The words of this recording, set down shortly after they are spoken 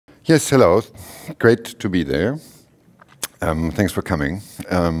Yes, hello. Great to be there. Thanks for coming.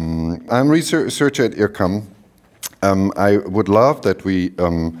 I'm a researcher at IRCAM. I would love that we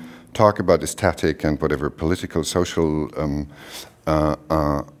talk about aesthetic and whatever political, social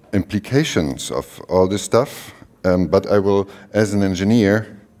implications of all this stuff. But I will, as an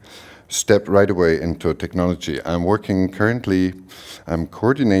engineer, step right away into technology. I'm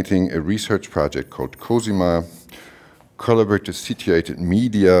coordinating a research project called CoSiMa, collaborative situated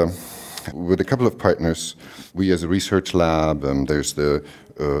media, with a couple of partners. We as a research lab, there's the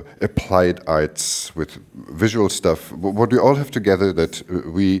applied arts with visual stuff. What we all have together that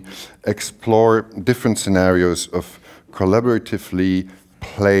we explore different scenarios of collaboratively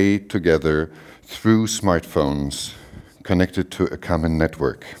play together through smartphones connected to a common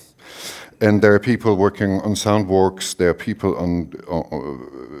network. And there are people working on sound walks, there are people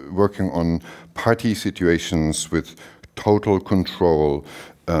working on party situations with total control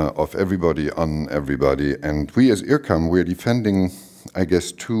of everybody on everybody. And we as IRCAM, we're defending, I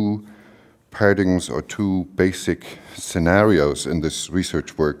guess, two paradigms or two basic scenarios in this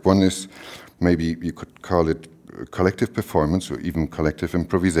research work. One is, maybe you could call it collective performance or even collective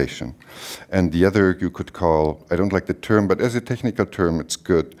improvisation. And the other you could call, I don't like the term, but as a technical term it's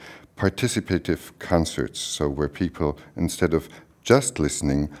good, participative concerts. So where people, instead of just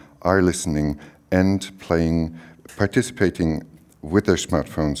listening, are listening and playing, participating with their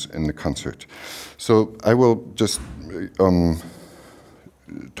smartphones in the concert. So I will just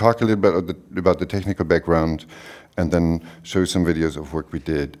talk a little bit about the technical background and then show you some videos of work we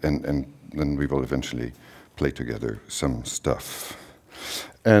did, and then we will eventually play together some stuff.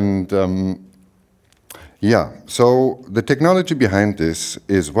 And yeah, so the technology behind this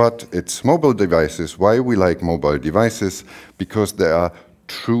is what? It's mobile devices. Why we like mobile devices? Because they are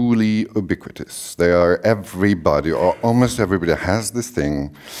truly ubiquitous. They are everybody, or almost everybody has this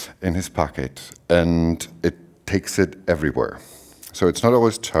thing in his pocket, and it takes it everywhere. So it's not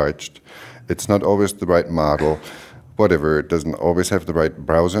always charged, it's not always the right model, whatever, it doesn't always have the right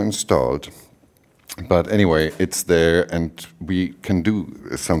browser installed. But anyway, it's there and we can do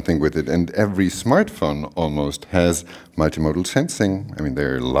something with it. And every smartphone almost has multimodal sensing. I mean,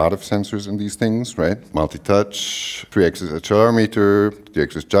 there are a lot of sensors in these things, right? Multi-touch, 3-axis accelerometer,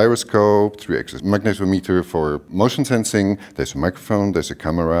 3-axis gyroscope, 3-axis magnetometer for motion sensing. There's a microphone, there's a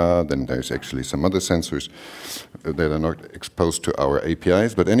camera, then there's actually some other sensors that are not exposed to our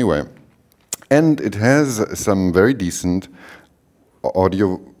APIs. But anyway, and it has some very decent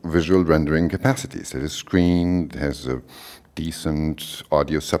audio-visual rendering capacities. It is screened, it has a decent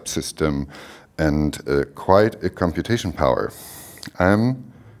audio subsystem, and quite a computation power.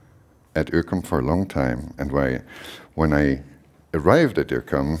 I'm at IRCAM for a long time, and when I arrived at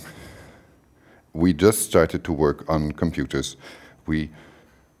IRCAM, we just started to work on computers. We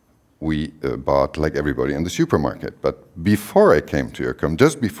bought, like everybody, in the supermarket. But before I came to IRCAM,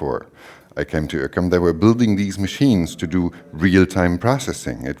 just before I came to IRCAM, they were building these machines to do real-time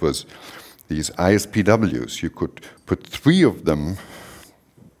processing. It was these ISPWs. You could put 3 of them,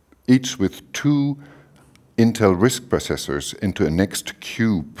 each with 2 Intel RISC processors, into a Next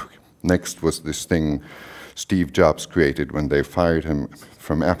Cube. Next was this thing Steve Jobs created when they fired him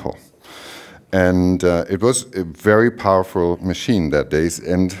from Apple. And it was a very powerful machine that days.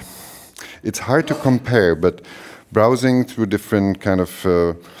 And it's hard to compare, but browsing through different kind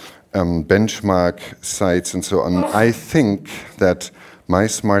of benchmark sites and so on, I think that my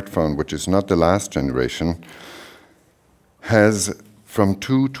smartphone, which is not the last generation, has from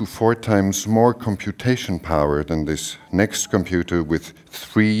 2 to 4 times more computation power than this next computer with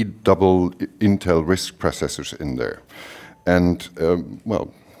 3 double Intel RISC processors in there. And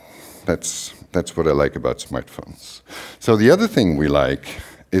well, that's what I like about smartphones. So the other thing we like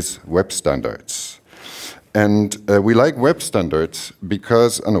is web standards. And we like web standards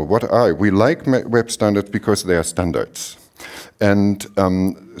because, we like web standards because they are standards. And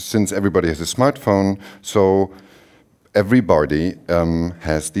since everybody has a smartphone, so everybody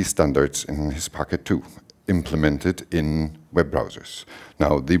has these standards in his pocket too, implemented in web browsers.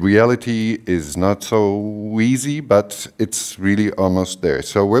 Now, the reality is not so easy, but it's really almost there.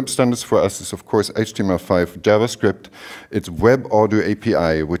 So web standards for us is, of course, HTML5, JavaScript. It's Web Audio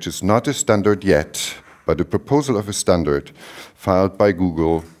API, which is not a standard yet, but a proposal of a standard filed by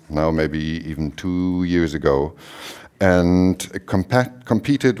Google, now maybe even 2 years ago, and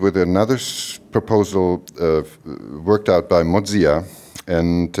competed with another proposal worked out by Mozilla,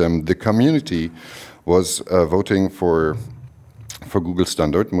 and the community was voting for Google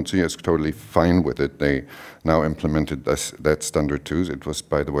standard. Mozilla is totally fine with it. They now implemented that standard too. It was,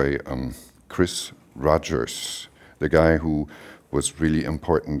 by the way, Chris Rogers, the guy who was really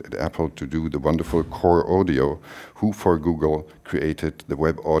important at Apple to do the wonderful core audio, who for Google created the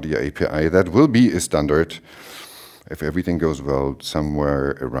web audio API that will be a standard, if everything goes well,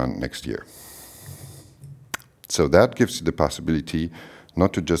 somewhere around next year. So that gives you the possibility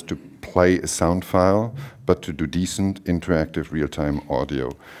not to just to play a sound file, but to do decent interactive real-time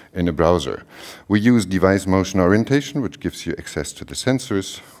audio in a browser. We use device motion orientation, which gives you access to the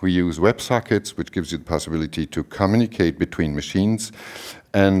sensors. We use WebSockets, which gives you the possibility to communicate between machines.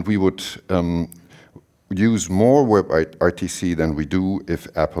 And we would use more WebRTC than we do if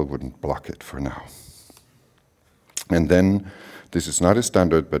Apple wouldn't block it for now. And then, this is not a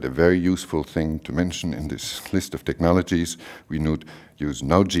standard, but a very useful thing to mention in this list of technologies. We use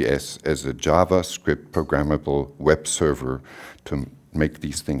Node.js as a JavaScript programmable web server to make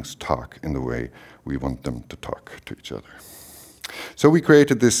these things talk in the way we want them to talk to each other. So we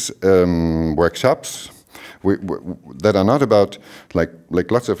created these workshops that are not about,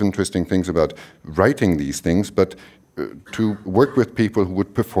 like lots of interesting things about writing these things, but to work with people who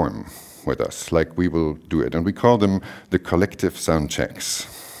would perform with us, like we will do it. And we call them the collective sound checks.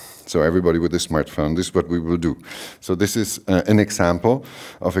 So everybody with a smartphone, this is what we will do. So this is an example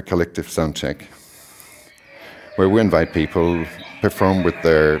of a collective sound check, where we invite people perform with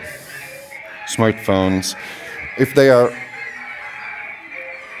their smartphones. If they are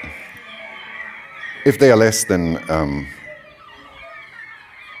less than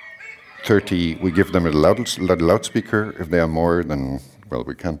 30, we give them a loudspeaker. If they are more, then well,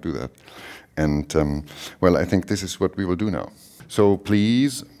 we can't do that. And well, I think this is what we will do now. So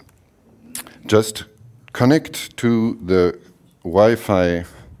please just connect to the Wi-Fi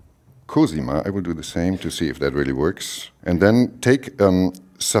CoSiMa. I will do the same to see if that really works. And then take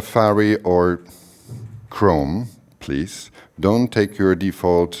Safari or Chrome, please. Don't take your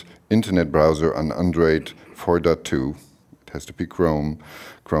default internet browser on Android 4.2. It has to be Chrome.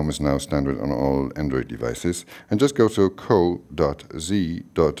 Chrome is now standard on all Android devices. And just go to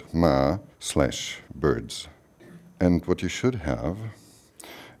co.zi.ma/birds. And what you should have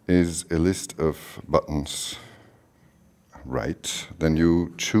is a list of buttons. Right. Then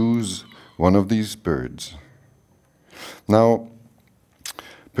you choose one of these birds. Now,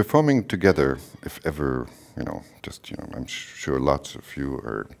 performing together, if ever, I'm sure lots of you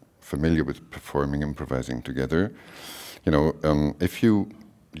are familiar with performing, improvising together. If you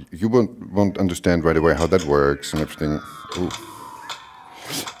won't understand right away how that works and everything. Ooh.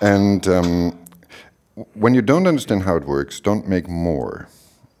 And when you don't understand how it works, don't make more,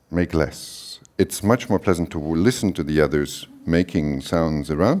 make less. It's much more pleasant to listen to the others making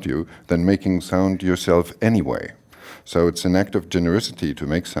sounds around you than making sound yourself anyway. So it's an act of generosity to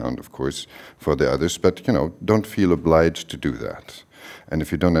make sound, of course, for the others, but, don't feel obliged to do that. And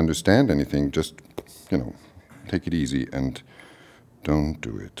if you don't understand anything, just, take it easy and don't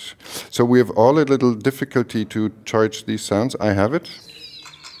do it. So we have all a little difficulty to charge these sounds. I have it.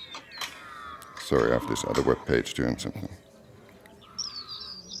 Sorry, I have this other web page doing something.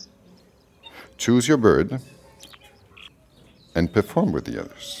 Choose your bird and perform with the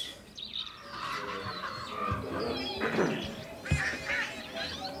others.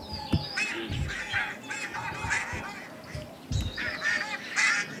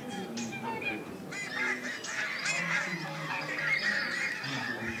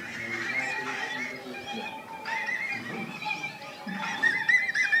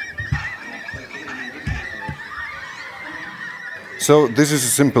 So this is a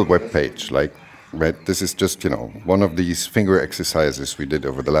simple web page, right? This is just, one of these finger exercises we did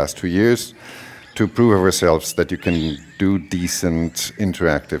over the last 2 years to prove ourselves that you can do decent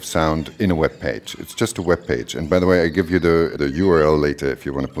interactive sound in a web page. It's just a web page. And by the way, I give you the URL later if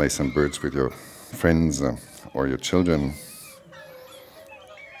you want to play some birds with your friends or your children.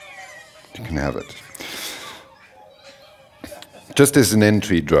 You can have it. Just as an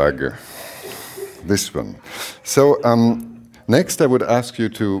entry drug, this one. So next I would ask you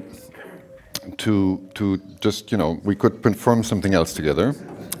to just, we could perform something else together,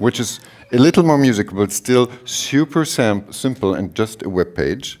 which is a little more musical, but still super simple and just a web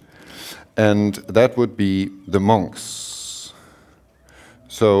page. And that would be the monks.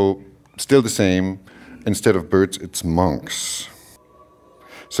 So still the same. Instead of birds, it's monks.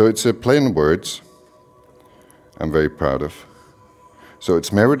 So it's a play on words I'm very proud of. So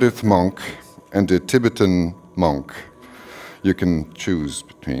it's Meredith Monk and the Tibetan monk. You can choose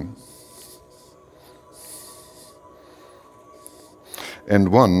between. And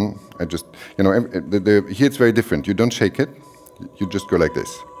one, I just, here it's very different. You don't shake it, you just go like this.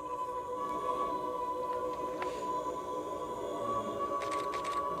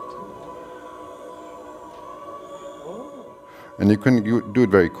 And you can do it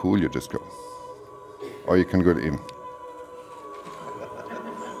very cool, you just go. Or you can go in.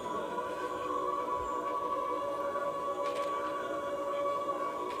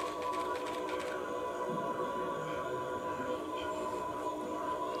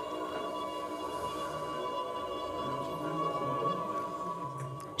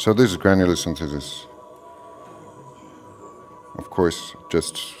 So this is granular synthesis. Of course,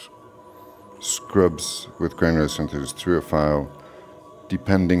 just scrubs with granular synthesis through a file,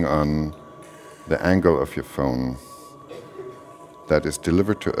 depending on the angle of your phone that is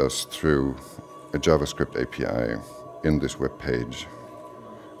delivered to us through a JavaScript API in this web page,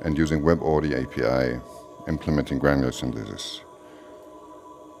 and using WebAudio API, implementing granular synthesis.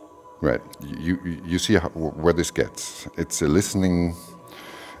 Right, you see where this gets. It's a listening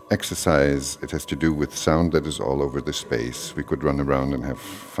exercise. It has to do with sound that is all over the space. We could run around and have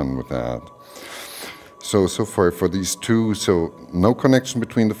fun with that. So far for these two, so no connection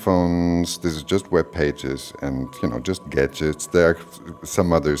between the phones. This is just web pages and, you know, just gadgets. There are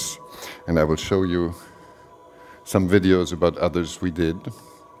some others, and I will show you some videos about others we did,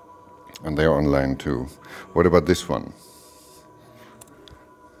 and they are online too. What about this one?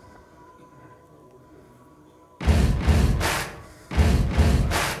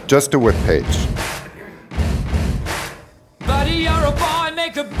 Just a web page. Buddy, you're a boy,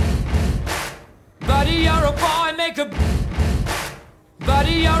 make a. Buddy, you're a boy, make a.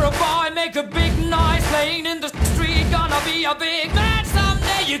 Buddy, you're a boy, make a big noise playing in the street. Gonna be a big man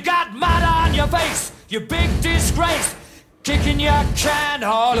someday. You got mud on your face, you big disgrace, kicking your can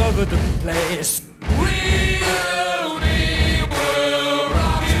all over the place. We will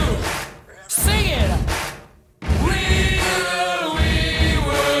rock you. Sing it.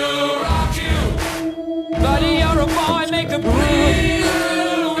 Buddy, you're a boy, make a breathe.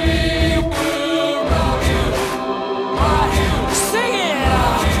 We will rock you, rock you. Sing it,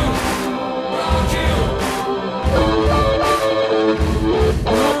 rock you, rock you.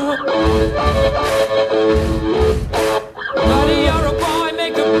 Buddy, you're a boy,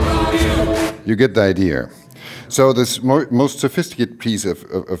 make a rock you. You get the idea. So this most sophisticated piece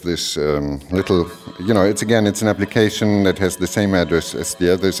of this little, you know, it's an application that has the same address as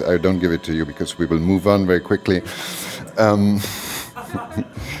the others. I don't give it to you because we will move on very quickly.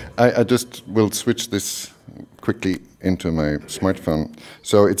 I just will switch this quickly into my smartphone.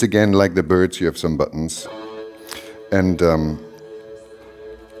 So it's again like the birds, you have some buttons. And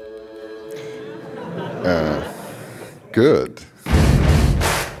good.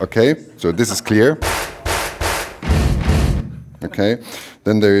 Okay, so this is clear. Okay,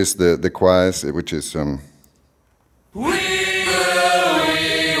 then there is the choirs, which is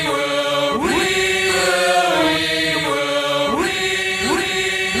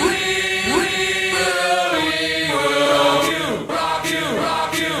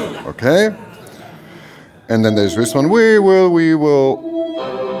okay, and then there's this one, we will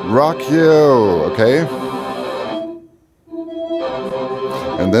rock you, okay,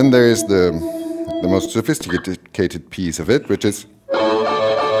 and then there is the most sophisticated piece of it, which is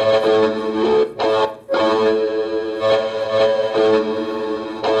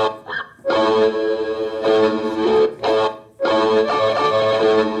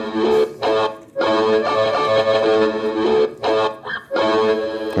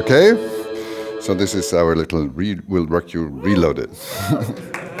okay. So this is our little "We'll Rock You" reloaded.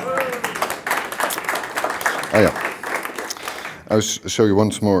 Oh yeah. I'll show you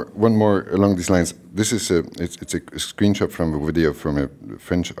one more along these lines. This is it's a screenshot from a video from a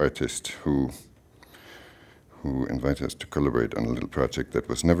French artist who invited us to collaborate on a little project that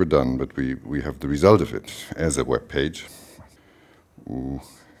was never done, but we have the result of it as a web page. Ooh,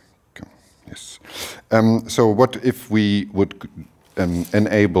 yes. So what if we would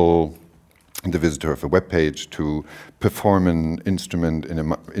enable the visitor of a web page to perform an instrument in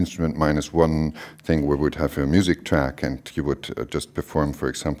an instrument -1 thing where we would have a music track and you would just perform, for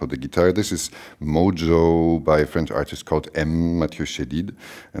example, the guitar. This is Mojo by a French artist called M. Mathieu Chédid,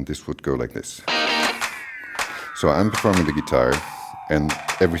 and this would go like this. So I'm performing the guitar and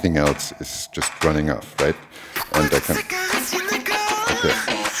everything else is just running off, right? And I can, okay,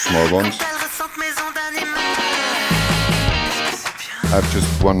 small ones. I have just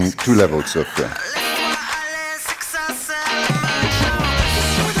two levels of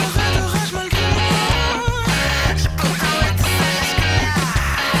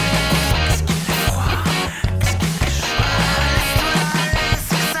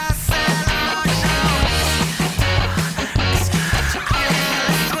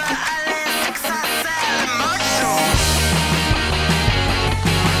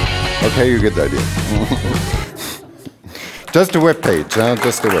okay, you get the idea. Just a web page,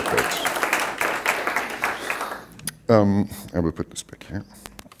 just a web page. I will put this back here.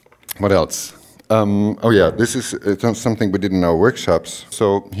 What else? Oh yeah, this is something we did in our workshops.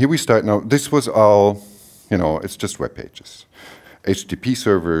 So here we start now. This was all, you know, it's just web pages. HTTP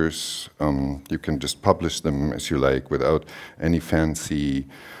servers, you can just publish them as you like without any fancy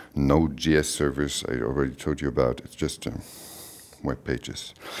Node.js servers I already told you about. It's just web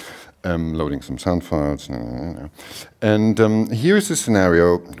pages. Loading some sound files. And here's a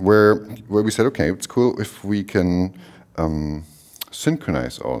scenario where we said, okay, it's cool if we can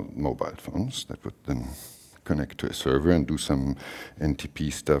synchronize all mobile phones. That would then connect to a server and do some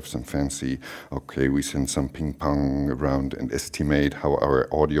NTP stuff, some fancy, okay, we send some ping pong around and estimate how our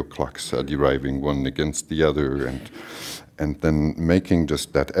audio clocks are deriving one against the other, and then making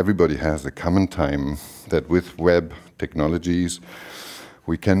just that everybody has a common time, that with web technologies,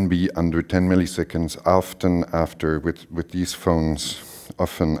 we can be under 10 milliseconds, often after, with these phones,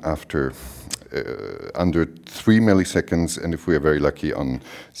 often after under 3 milliseconds, and if we are very lucky, on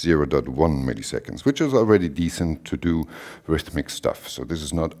 0.1 milliseconds, which is already decent to do rhythmic stuff. So this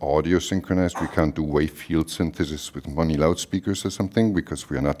is not audio synchronized. We can't do wave field synthesis with money loudspeakers or something, because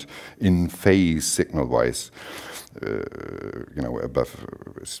we are not in phase signal-wise, you know, above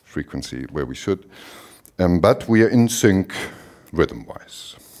frequency where we should. But we are in sync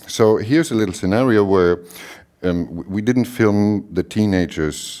rhythm-wise. So here's a little scenario where we didn't film the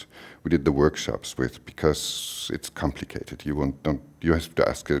teenagers we did the workshops with, because it's complicated. You have to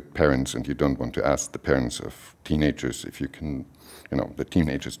ask the parents, and you don't want to ask the parents of teenagers if you can, you know, the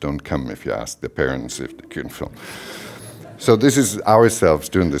teenagers don't come if you ask the parents if they can film. So this is ourselves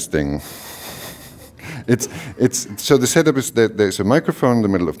doing this thing. So the setup is that there's a microphone in the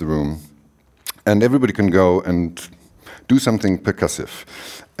middle of the room, and everybody can go and do something percussive.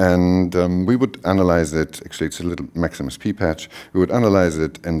 And we would analyze it. Actually, it's a little Maximus P patch. We would analyze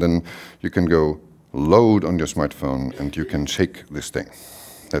it, and then you can go load on your smartphone, and you can shake this thing.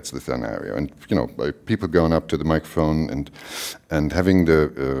 That's the scenario. And you know, by people going up to the microphone and having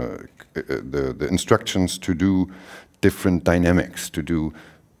the instructions to do different dynamics, to do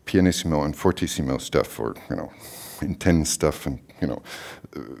pianissimo and fortissimo stuff, or you know, intense stuff, and you know,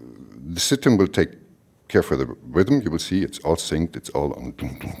 the system will take care for the rhythm. You will see it's all synced, it's all on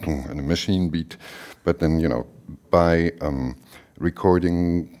a machine beat. But then, you know, by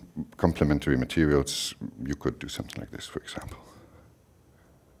recording complementary materials, you could do something like this, for example.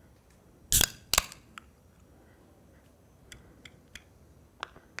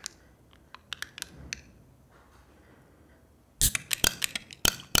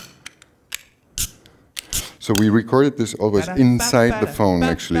 So we recorded this always inside the phone,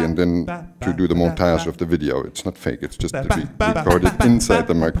 actually, and then to do the montage of the video. It's not fake, it's just that we recorded inside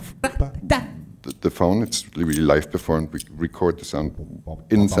the microphone. The phone, it's really live performed. We record the sound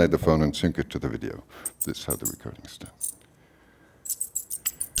inside the phone and sync it to the video. This is how the recording is done.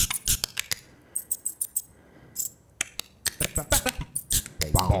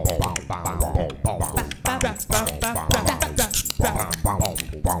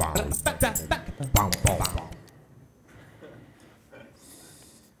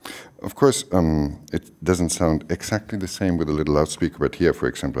 Of course, it doesn't sound exactly the same with a little loudspeaker, but here, for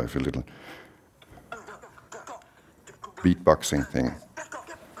example, I have a little beatboxing thing.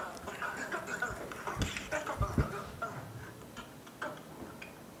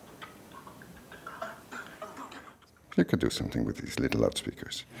 You could do something with these little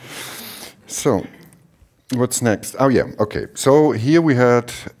loudspeakers. So, what's next? Oh yeah, okay. So here we had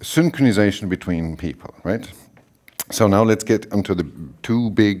synchronization between people, right? So now let's get onto the two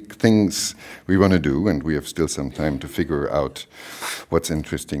big things we want to do, and we have still some time to figure out what's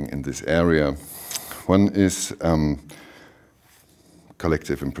interesting in this area. One is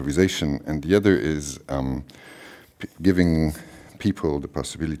collective improvisation, and the other is giving people the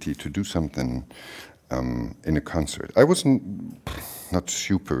possibility to do something in a concert. I wasn't not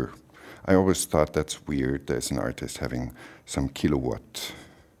super. I always thought that's weird. There's an artist having some kilowatt,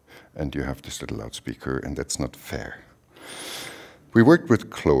 and you have this little loudspeaker, and that's not fair. We worked with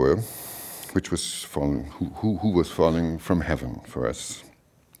Chloe, which was falling, who was falling from heaven for us,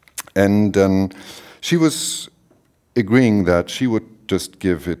 and she was agreeing that she would just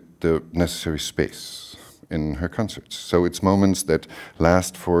give it the necessary space in her concerts. So it's moments that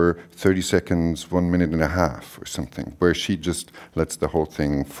last for 30 seconds, 1 minute and a half or something, where she just lets the whole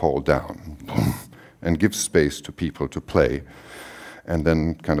thing fall down and gives space to people to play, and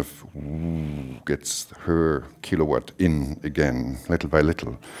then kind of gets her kilowatt in again, little by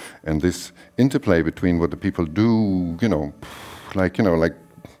little. And this interplay between what the people do, like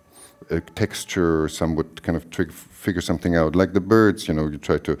a texture, some would kind of figure something out, like the birds, you know, you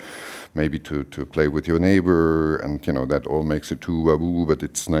try to maybe to play with your neighbor, and you know, that all makes it too woo, but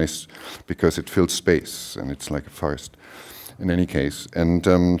it's nice because it fills space and it's like a forest in any case.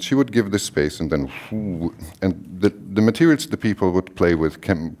 And she would give this space, and then and the materials the people would play with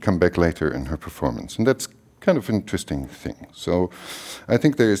can come back later in her performance, and that's kind of interesting thing. So I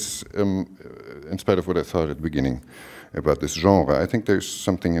think there's, in spite of what I thought at the beginning about this genre, I think there's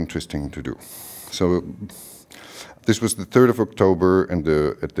something interesting to do. So this was the 3rd of October and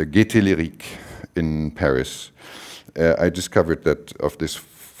at the Gaieté Lyrique in Paris. I discovered that of this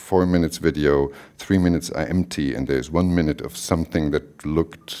 4 minutes video, 3 minutes are empty, and there's 1 minute of something that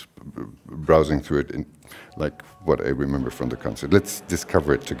looked, browsing through it, like what I remember from the concert. Let's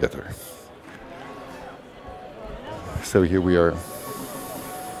discover it together. So here we are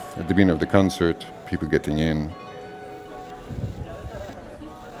at the beginning of the concert, people getting in,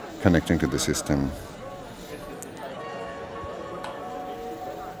 connecting to the system.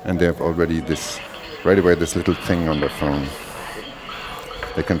 And they have already this, right away, this little thing on their phone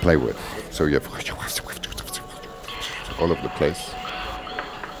they can play with. So you have all over the place.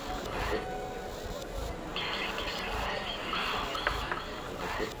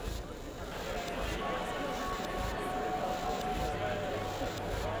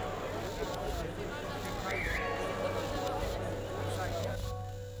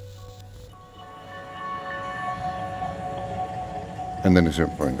 And then at a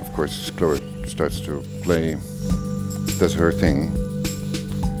certain point, of course, Chloe starts to play, does her thing.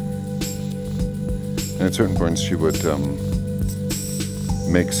 And at certain points, she would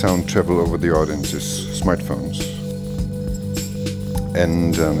make sound travel over the audience's smartphones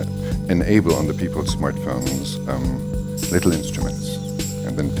and enable on the people's smartphones little instruments,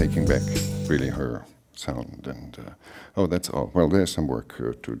 and then taking back really her sound. And oh, that's all. Well, there's some work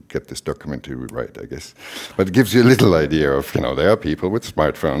to get this documentary right, I guess. But it gives you a little idea of, you know, there are people with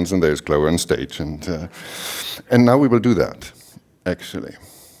smartphones, and there's Chloe on stage, and now we will do that. Actually,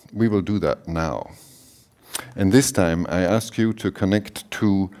 we will do that now. And this time, I ask you to connect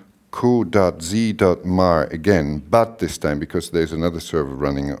to co.z.mar again, but this time because there's another server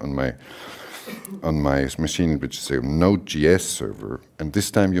running on my machine, which is a Node.js server, and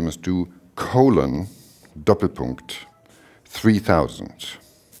this time you must do : Doppelpunkt 3000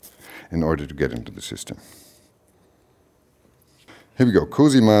 in order to get into the system. Here we go.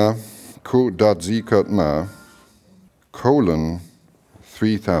 CoSiMa co.z.mar :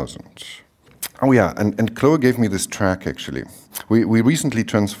 3000. Oh yeah, and Chloe gave me this track actually. We recently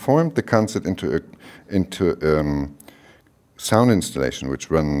transformed the concert into a sound installation which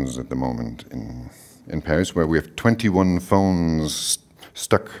runs at the moment in Paris, where we have 21 phones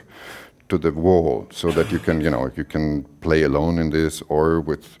stuck to the wall, so that you can, you know, you can play alone in this or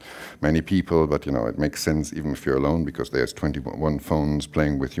with many people, but you know, it makes sense even if you're alone because there's 21 phones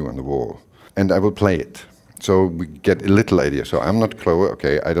playing with you on the wall. And I will play it. So we get a little idea. So I'm not Chloe,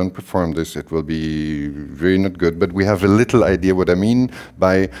 okay, I don't perform this, it will be really not good, but we have a little idea what I mean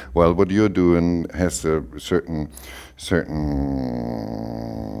by, well, what you're doing has a certain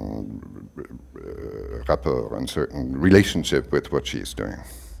rapport and certain relationship with what she's doing.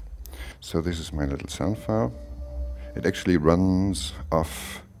 So this is my little sound file. It actually runs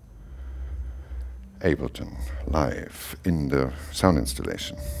off Ableton live in the sound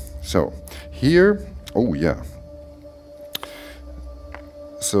installation. So here, oh yeah.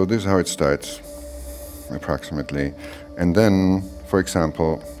 So this is how it starts, approximately. And then, for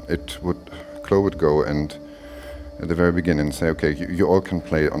example, Chloe would go and at the very beginning say, okay, you all can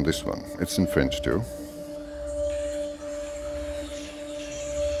play on this one. It's in French too.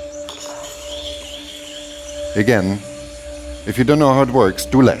 Again, if you don't know how it works,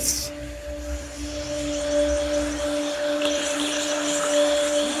 do less.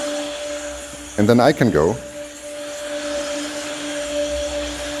 And then I can go.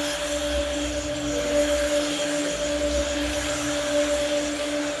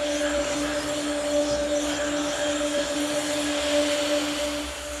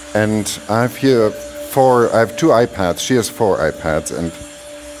 And I have here I have 2 iPads, she has 4 iPads, and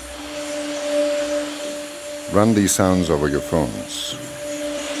run these sounds over your phones.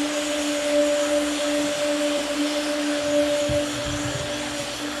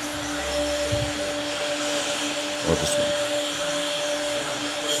 Or this one.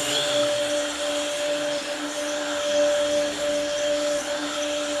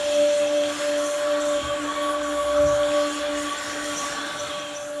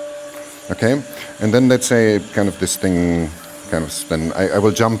 Okay, and then let's say kind of this thing, then I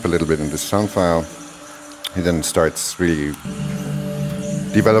will jump a little bit in this sound file. He then starts really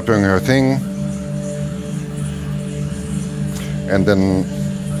developing her thing, and then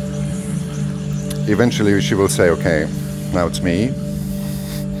eventually she will say, okay, now it's me,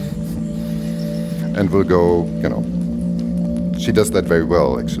 and we'll go, you know, she does that very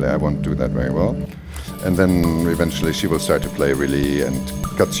well, actually. I won't do that very well. And then eventually she will start to play really and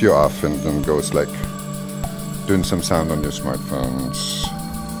cuts you off and then goes like doing some sound on your smartphones.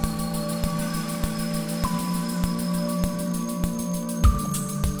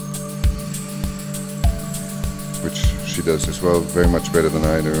 Which she does as well, very much better than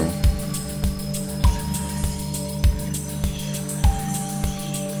I do.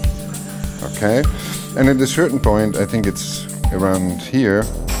 Okay, and at a certain point, I think it's around here.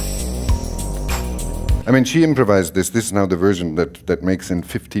 I mean, she improvised this. This is now the version that makes in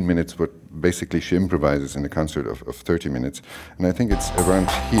 15 minutes what basically she improvises in a concert of 30 minutes. And I think it's around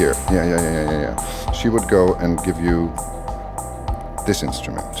here. Yeah. She would go and give you this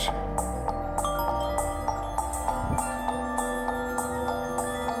instrument.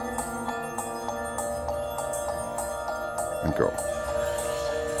 And go.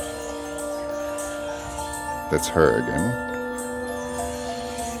 That's her again.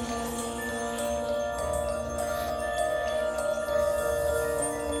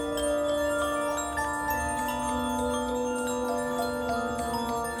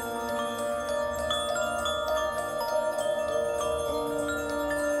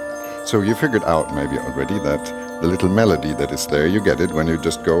 So you figured out maybe already that the little melody that is there, you get it when you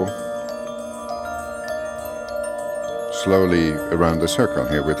just go slowly around the circle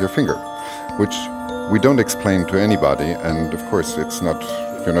here with your finger, which we don't explain to anybody, and of course it's not,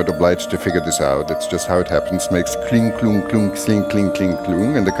 you're not obliged to figure this out, it's just how it happens. Makes kling, klung, klung, sling, kling, kling,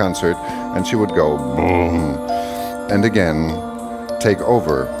 klung in the concert, and she would go boom, and again take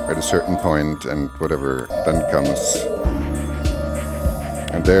over at a certain point, and whatever then comes.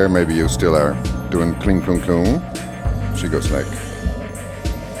 And there maybe you still are doing kling, klung, klung. She goes like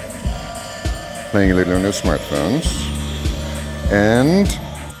playing a little on her smartphones, and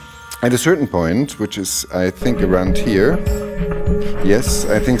at a certain point, which is, I think, around here, yes,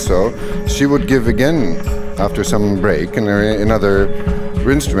 I think so, she would give again, after some break, another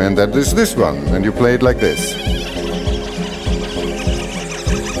instrument that is this one, and you play it like this.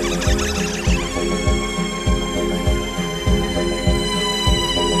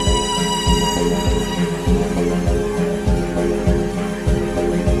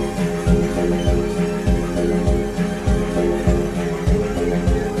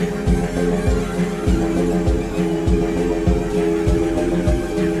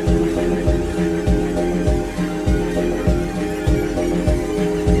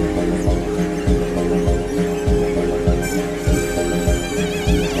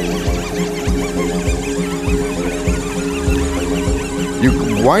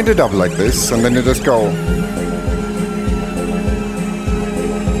 Wind it up like this, and then you just go.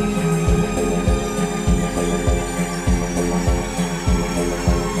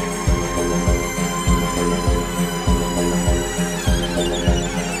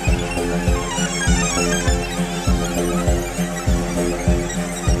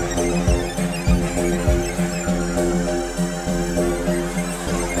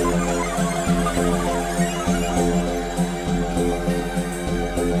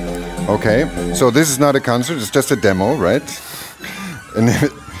 Okay, so this is not a concert, it's just a demo, right? And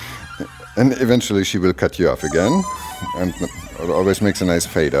eventually she will cut you off again, and it always makes a nice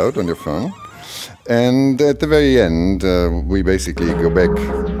fade out on your phone. And at the very end, we basically go back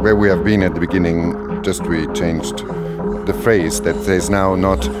where we have been at the beginning, just we changed the phrase that says now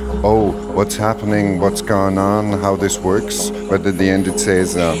not, oh, what's happening, what's going on, how this works, but at the end it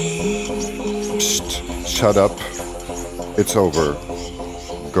says, Psst, shut up, it's over.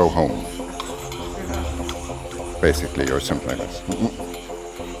 Go home, basically, or something like this.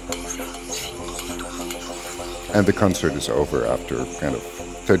 And the concert is over after kind of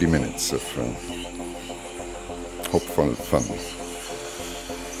 30 minutes of hopeful fun.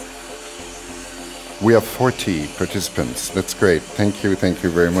 We have 40 participants. That's great. Thank you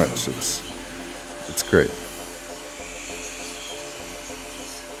very much. It's great.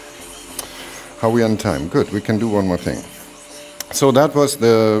 How are we on time? Good. We can do one more thing. So that was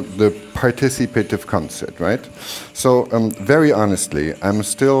the participative concert, right? So very honestly, I'm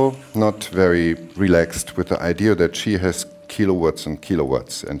still not very relaxed with the idea that she has kilowatts and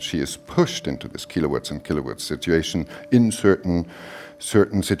kilowatts, and she is pushed into this kilowatts and kilowatts situation in certain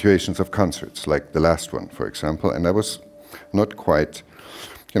situations of concerts, like the last one, for example. And I was not quite,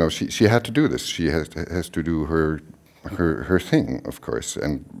 you know, she had to do this. She has to do her thing, of course,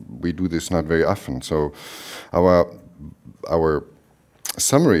 and we do this not very often. So our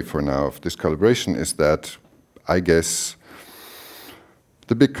summary for now of this collaboration is that I guess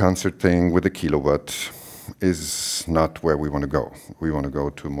the big concert thing with a kilowatt is not where we want to go. We want to go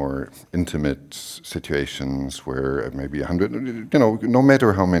to more intimate situations where maybe 100, you know, no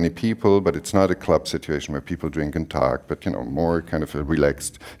matter how many people, but it's not a club situation where people drink and talk, but, you know, more kind of a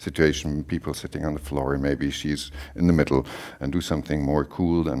relaxed situation, people sitting on the floor, maybe she's in the middle, and do something more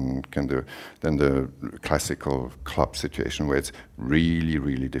cool than the classical club situation where it's really,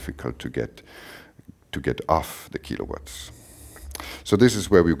 really difficult to get off the kilowatts. So this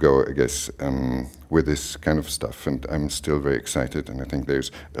is where we go, I guess, with this kind of stuff, and I'm still very excited, and I think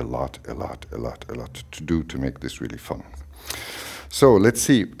there's a lot to do to make this really fun. So let's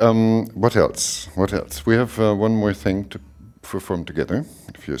see, what else? What else? We have one more thing to perform together,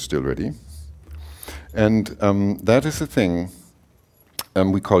 if you're still ready. And that is a thing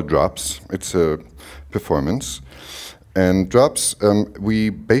we call drops. It's a performance. And drops, we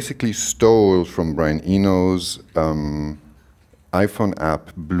basically stole from Brian Eno's iPhone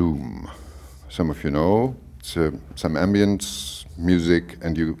app Bloom. Some of you know, it's some ambient music,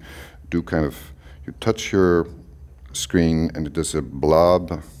 and you do kind of, you touch your screen and it does a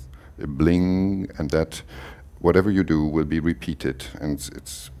blob, a bling, and that whatever you do will be repeated, and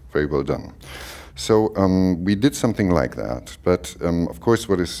it's very well done. So we did something like that, but of course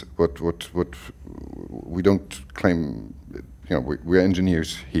what we don't claim, you know, we're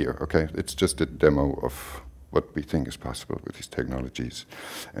engineers here, okay? It's just a demo of what we think is possible with these technologies.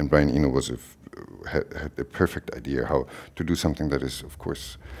 And Brian Eno had a perfect idea how to do something that is, of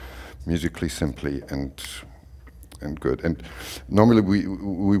course, musically simply and good. And normally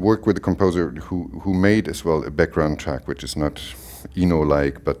we work with a composer who made as well a background track, which is not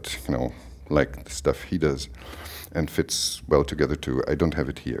Eno-like, but, you know, like the stuff he does, and fits well together too. I don't have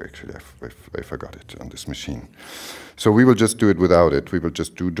it here, actually. I forgot it on this machine. So we will just do it without it. We will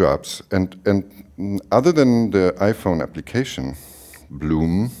just do drops. And other than the iPhone application,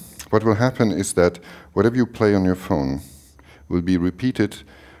 Bloom, what will happen is that whatever you play on your phone will be repeated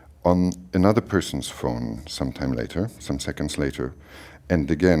on another person's phone sometime later, some seconds later, and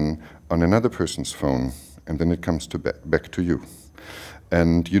again on another person's phone, and then it comes back to you.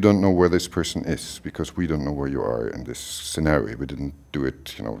 And you don't know where this person is, because we don't know where you are in this scenario. We didn't do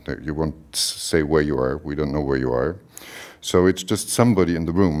it, you know, you won't say where you are, we don't know where you are. So it's just somebody in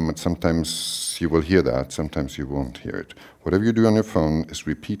the room, and sometimes you will hear that, sometimes you won't hear it. Whatever you do on your phone is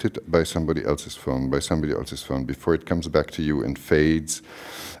repeated by somebody else's phone, before it comes back to you and fades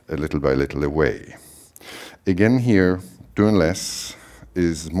a little by little away. Again here, doing less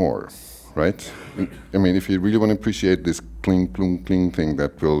is more, right? I mean, if you really want to appreciate this pling, plung, pling thing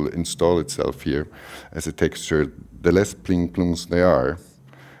that will install itself here as a texture, the less pling, plungs they are,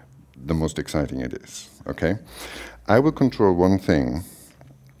 the most exciting it is, okay? I will control one thing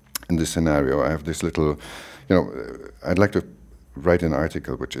in this scenario. I have this little, you know, I'd like to write an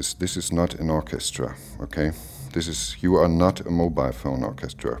article, which is, this is not an orchestra, okay? You are not a mobile phone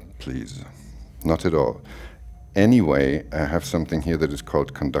orchestra, please. Not at all. Anyway, I have something here that is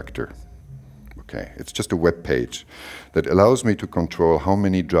called conductor. Okay, it's just a web page that allows me to control how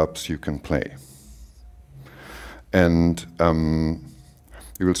many drops you can play. And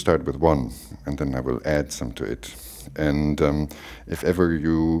we will start with one, and then I will add some to it. And if ever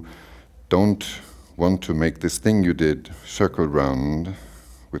you don't want to make this thing you did circle round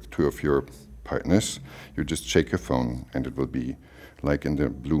with two of your partners, you just shake your phone, and it will be like in the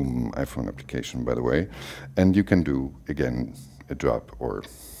Bloom iPhone application, by the way. And you can do, again, a drop or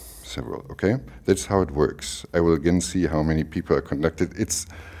several, okay? That's how it works. I will again see how many people are connected. It's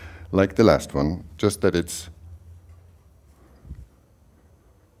like the last one, just that it's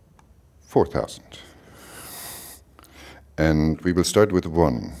 4,000. And we will start with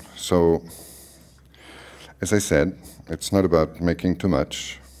one. So, as I said, it's not about making too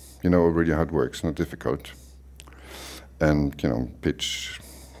much. You know already how it works, not difficult. And, you know, pitch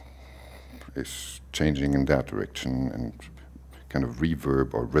is changing in that direction, and kind of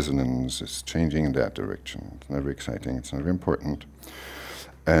reverb or resonance is changing in that direction. It's never exciting, it's never important.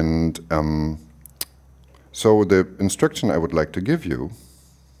 And so the instruction I would like to give you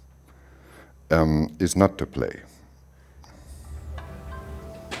is not to play.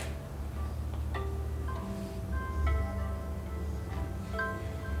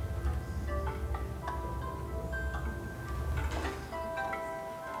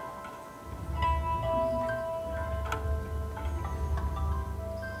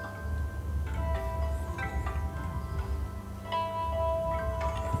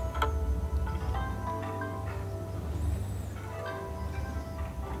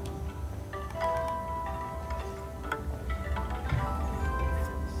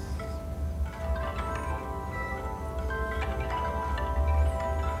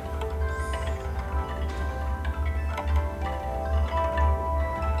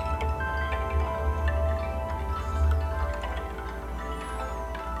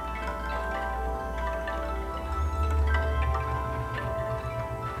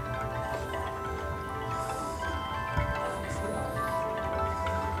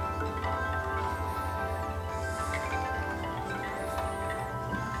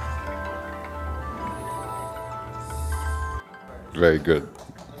 very good.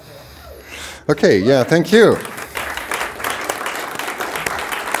 Okay, yeah, thank you.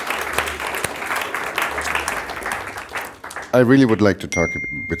 I really would like to talk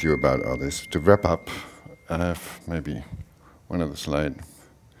with you about all this. To wrap up, I have maybe one other slide.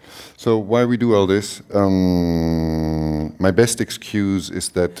 So why we do all this? My best excuse is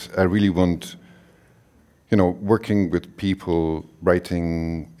that I really want, working with people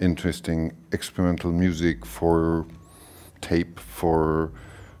writing interesting experimental music for tape, for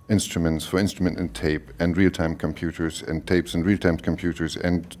instruments, for instrument and tape, and real-time computers, and tapes and real-time computers,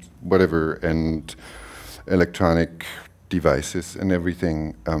 and whatever, and electronic devices and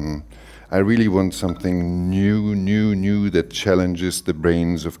everything. I really want something new that challenges the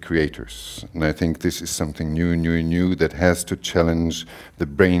brains of creators. And I think this is something new that has to challenge the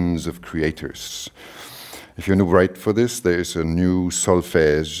brains of creators. If you want to write for this, there is a new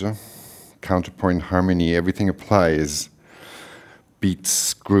solfège, counterpoint, harmony, everything applies.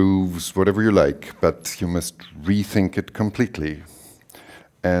 Beats, grooves, whatever you like, but you must rethink it completely.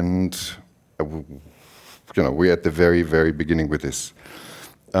 And we're at the very, very beginning with this.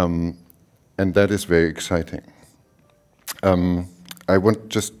 And that is very exciting. I want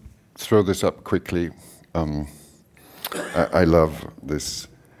just throw this up quickly. I love this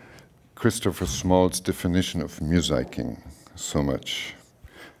Christopher Small's definition of musicking so much,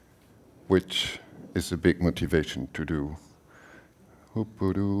 which is a big motivation to do.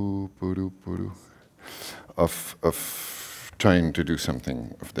 Of trying to do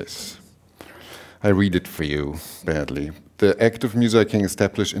something of this. I read it for you badly. The act of musicking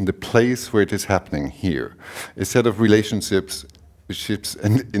established in the place where it is happening here. A set of relationships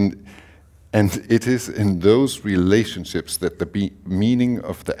and it is in those relationships that the meaning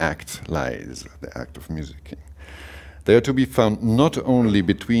of the act lies, the act of musicking. They are to be found not only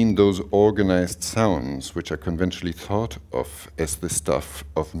between those organized sounds which are conventionally thought of as the stuff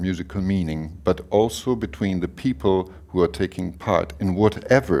of musical meaning, but also between the people who are taking part in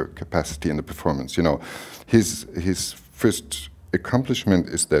whatever capacity in the performance. His first accomplishment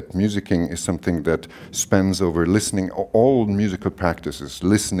is that musicking is something that spans over listening, all musical practices,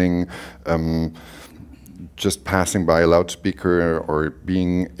 listening, just passing by a loudspeaker or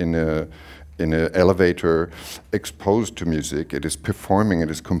being in an elevator, exposed to music. It is performing, it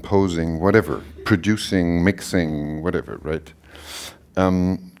is composing, whatever, producing, mixing, whatever, right?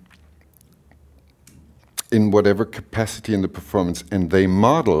 In whatever capacity in the performance, and they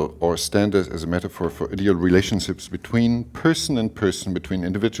model or stand as a metaphor for ideal relationships between person and person, between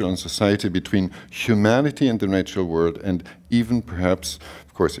individual and society, between humanity and the natural world, and even perhaps,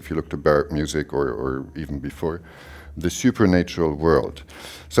 of course, if you look to Baroque music or even before, the supernatural world.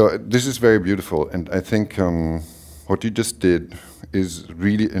 So this is very beautiful, and I think what you just did is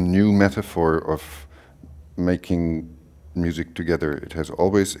really a new metaphor of making music together. It has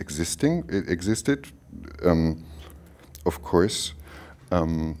always existed, of course.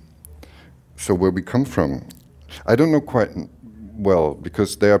 So where we come from, I don't know quite well,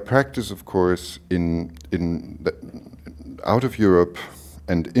 because there are practice, of course, out of Europe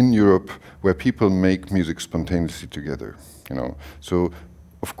and in Europe, where people make music spontaneously together, So,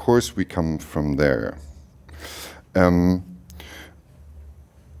 of course, we come from there.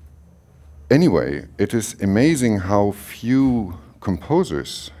 Anyway, it is amazing how few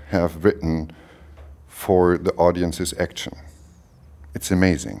composers have written for the audience's action. It's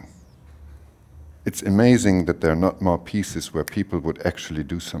amazing. It's amazing that there are not more pieces where people would actually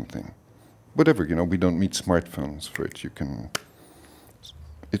do something. Whatever, we don't need smartphones for it.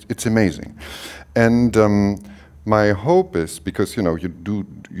 It's amazing. And my hope is, because you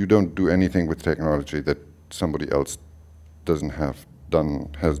don't do anything with technology that somebody else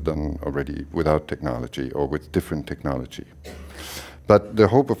has done already without technology or with different technology. But the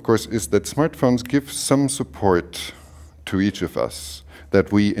hope, of course, is that smartphones give some support to each of us,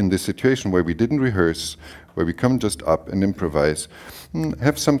 that we, in this situation where we didn't rehearse, where we come just up and improvise,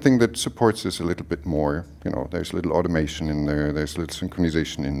 have something that supports us a little bit more. There's a little automation in there, there's a little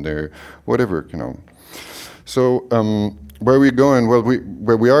synchronization in there, whatever, So where we're going, well,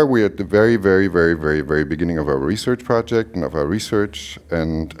 we're at the very, very, very, very, very beginning of our research project and of our research,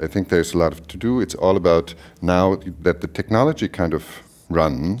 and I think there's a lot to do. It's all about, now that the technology kind of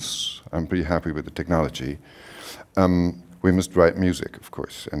runs, I'm pretty happy with the technology, we must write music, of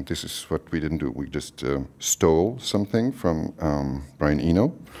course, and this is what we didn't do. We just stole something from Brian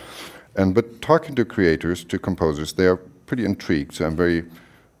Eno, but talking to creators, to composers, they are pretty intrigued, so I'm very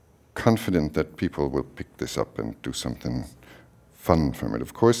confident that people will pick this up and do something fun from it.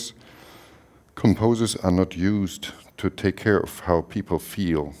 Of course, composers are not used to take care of how people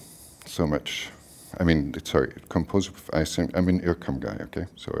feel so much. I mean, sorry, composer, I'm an IRCAM guy, okay?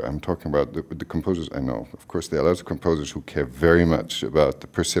 So I'm talking about the composers I know. Of course, there are lots of composers who care very much about the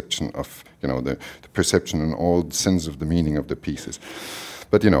perception of, you know, the perception and all sense of the meaning of the pieces.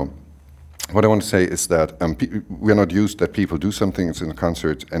 But, you know, what I want to say is that we're not used that people do something in a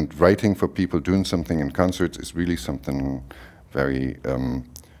concert, and writing for people doing something in concerts is really something very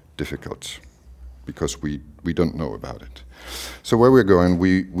difficult, because we don't know about it. So where we're going,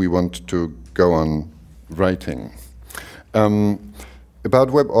 we want to go on writing.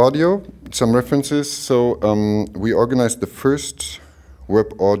 About web audio, some references. So we organized the first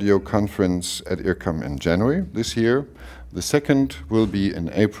web audio conference at IRCAM in January this year. The second will be in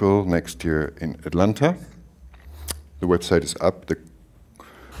April next year in Atlanta. The website is up.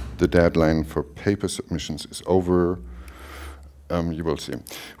 The deadline for paper submissions is over. You will see.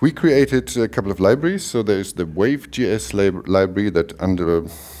 We created a couple of libraries. So there is the Wave.js library that is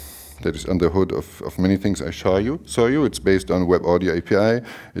under the hood of many things I saw you. It's based on Web Audio API.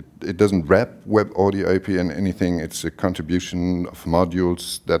 It doesn't wrap Web Audio API in anything. It's a contribution of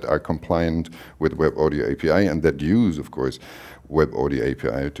modules that are compliant with Web Audio API and that use, of course, Web Audio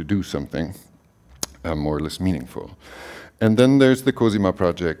API to do something more or less meaningful. And then there's the CoSiMa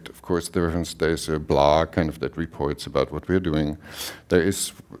project. Of course, there's a blog kind of that reports about what we're doing. There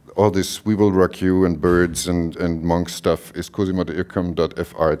is all this We Will Rock You and Birds and Monk stuff is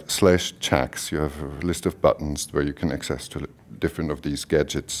cosima.ircam.fr/checks. You have a list of buttons where you can access to different of these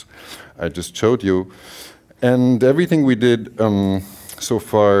gadgets I just showed you. And everything we did so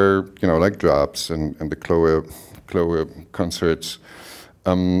far, you know, like drops and the Chloe concerts,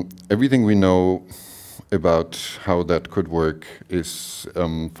 everything we know about how that could work is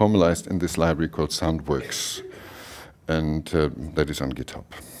formalized in this library called Soundworks, and that is on GitHub.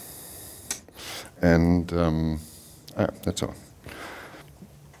 And that's all.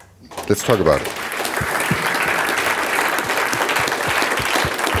 Let's talk about it.